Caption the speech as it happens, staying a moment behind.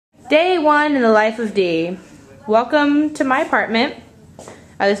Day 1 in the life of Dee. Welcome to my apartment.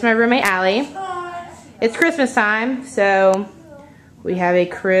 This is my roommate, Allie. It's Christmas time, so we have a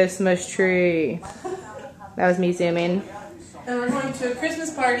Christmas tree. That was me zooming. And we're going to a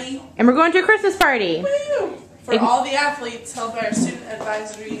Christmas party. And we're going to a Christmas party. Woo! For all the athletes held by our student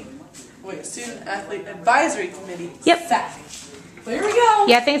athlete advisory committee. Yep. SAC. There we go.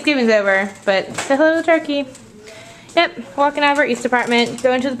 Yeah, Thanksgiving's over, but say hello to the turkey. Yep, walking out of our East apartment,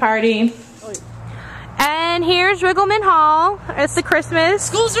 going to the party. And here's Riggleman Hall. It's the Christmas.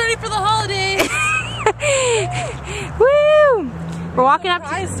 School's ready for the holidays. Woo! We're walking up.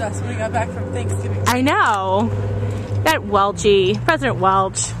 Surprised us when we got back from Thanksgiving. I know. That Welchie, President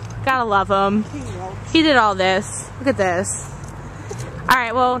Welch. Gotta love him. He did all this. Look at this. All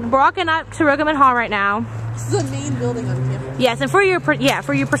right, well, we're walking up to Riggleman Hall right now. This is the main building on campus. Yes, and for your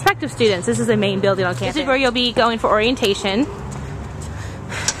prospective students, this is the main building on campus. This is where you'll be going for orientation.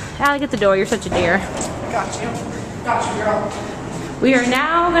 Allie, get the door. You're such a dear. Got you. Got you, girl. We are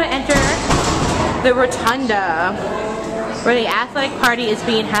now going to enter the rotunda, where the athletic party is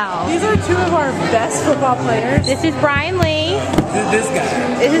being held. These are two of our best football players. This is Brian Lee. This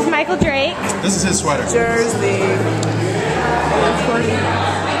guy. This is Michael Drake. This is his sweater. Jersey. That's funny.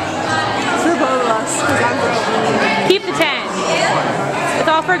 It's for both of us, because I'm broke. Keep the 10. It's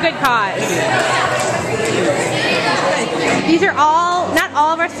all for a good cause. These are all, not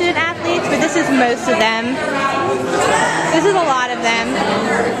all of our student athletes, but this is most of them. This is a lot of them.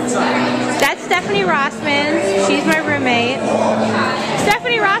 That's Stephanie Rossman. She's my roommate.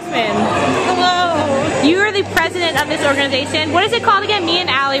 Stephanie Rossman. Hello. You are the president of this organization. What is it called again? Me and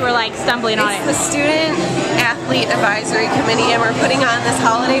Allie were like stumbling on it. It's the Student Athlete Advisory Committee, and we're putting on this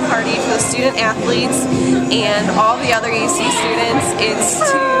holiday party for the student athletes and all the other EC students.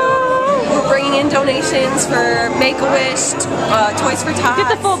 We're bringing in donations for Make-A-Wish, Toys for Tots. Get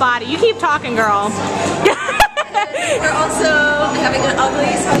the full body. You keep talking, girl. We're also having an ugly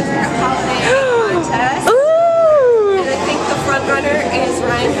sweater holiday contest. Ooh. And I think the front runner is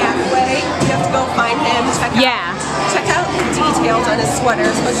Ryan Hathaway. You have to go find him. Check out the details on his sweater,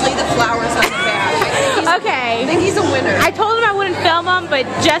 especially the flowers on the back. I think he's a winner. I told him I wouldn't film him, but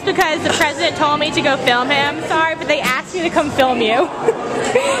just because the president told me to go film him, sorry, but they asked me to come film you.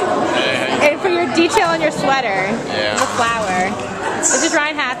 And for your detail on your sweater, the flower. This is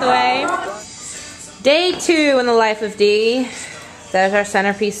Ryan Hathaway. Day 2 in the life of Dee. There's our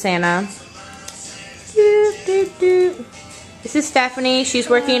centerpiece Santa. Doop, doop, doop. This is Stephanie. She's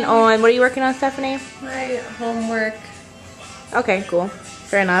working on, what are you working on, Stephanie? My homework. Okay, cool.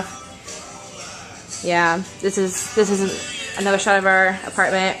 Fair enough. Yeah, this is another shot of our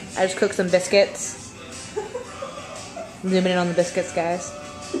apartment. I just cooked some biscuits. Zooming in on the biscuits, guys.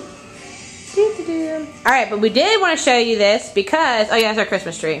 Alright, but we did want to show you this because, oh yeah, that's our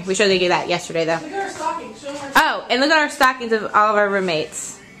Christmas tree. We showed you that yesterday though. Look at our stockings. Show them our Oh, and look at our stockings of all of our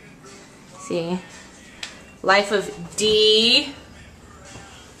roommates. See? Life of Dee.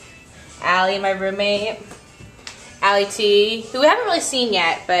 Allie, my roommate. Allie T, who we haven't really seen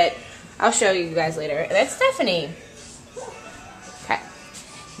yet, but I'll show you guys later. And that's Stephanie. Okay.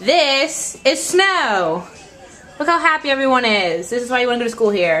 This is Snow. Look how happy everyone is. This is why you want to go to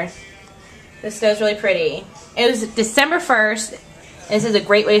school here. This snow's really pretty. It was December 1st, and this is a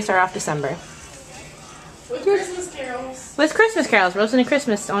great way to start off December. With Christmas carols. With Christmas carols, we're listening to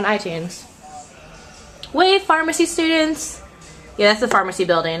Christmas on iTunes. Wave pharmacy students. Yeah, that's the pharmacy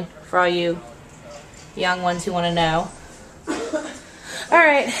building for all you young ones who want to know.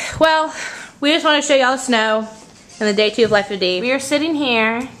 Alright, well, we just want to show y'all the snow and the day 2 of Life of Dee. We are sitting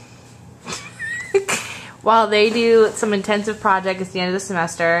here while they do some intensive project at the end of the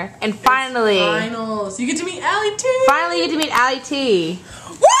semester. And finally, Finals. You get to meet Allie T. Finally you get to meet Allie T.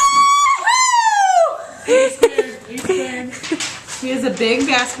 Woo! He's scared. He has a big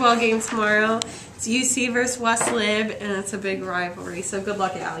basketball game tomorrow. It's UC versus West Lib, and it's a big rivalry. So good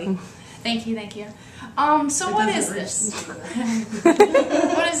luck, Allie. Thank you, thank you. So what is this?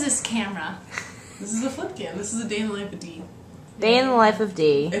 What is this camera? This is a flip cam. This is a day in the life of Dee. Day in the life of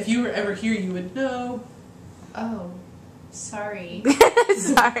Dee. If you were ever here, you would know. Oh, sorry.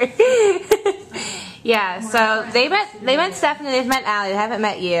 Sorry. Yeah, so they met Stephanie, they've met Allie, they haven't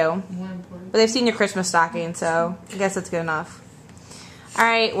met you. More important. But they've seen your Christmas stocking, so I guess that's good enough.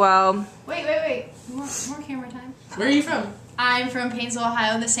 Alright, well. Wait. More camera time. Where are you from? I'm from Painesville,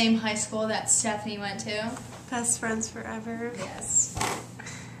 Ohio, the same high school that Stephanie went to. Best friends forever. Yes.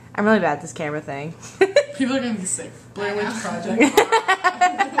 I'm really bad at this camera thing. People are going to be sick. Blair Witch Project.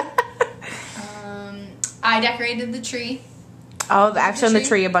 I decorated the tree. Oh, I've shown the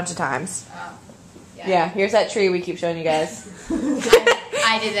tree a bunch of times. Oh, Yeah, here's that tree we keep showing you guys.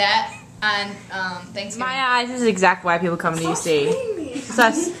 I did that on Thanksgiving. My eyes is exactly why people come to UC. It's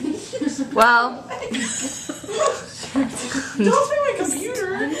us. Well, Don't play my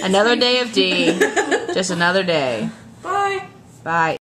computer. another day of D. Just another day. Bye. Bye.